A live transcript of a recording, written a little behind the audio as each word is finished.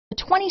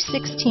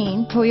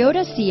2016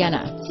 Toyota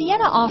Sienna.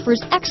 Sienna offers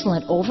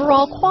excellent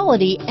overall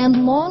quality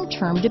and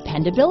long-term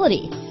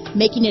dependability,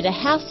 making it a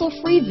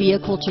hassle-free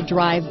vehicle to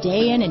drive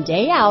day in and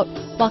day out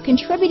while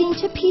contributing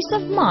to peace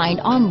of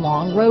mind on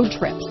long road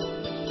trips.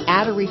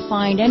 Add a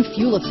refined and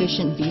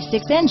fuel-efficient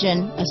V6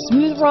 engine, a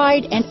smooth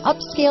ride, and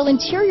upscale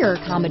interior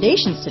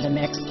accommodations to the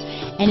mix,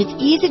 and it's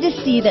easy to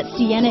see that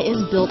Sienna is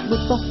built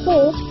with the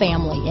whole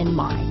family in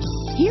mind.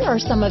 Here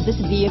are some of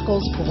this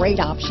vehicle's great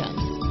options: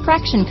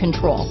 traction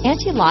control,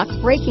 anti-lock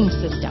braking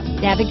system,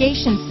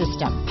 navigation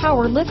system,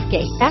 power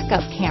liftgate,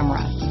 backup camera,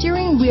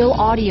 steering wheel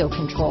audio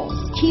controls,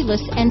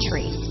 keyless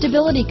entry,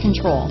 stability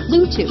control,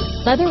 Bluetooth,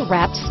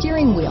 leather-wrapped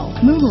steering wheel,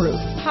 moonroof,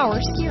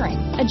 power steering,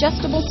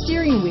 adjustable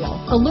steering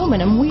wheel,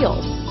 aluminum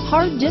wheels,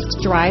 hard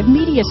disk drive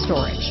media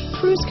storage,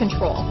 cruise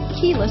control,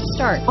 keyless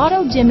start,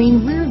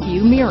 auto-dimming rear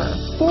view mirror,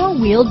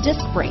 four-wheel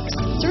disc brakes.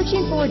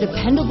 Searching for a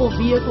dependable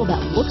vehicle that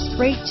looks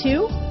great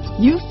too?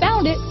 You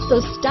found it, so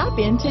stop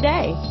in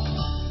today.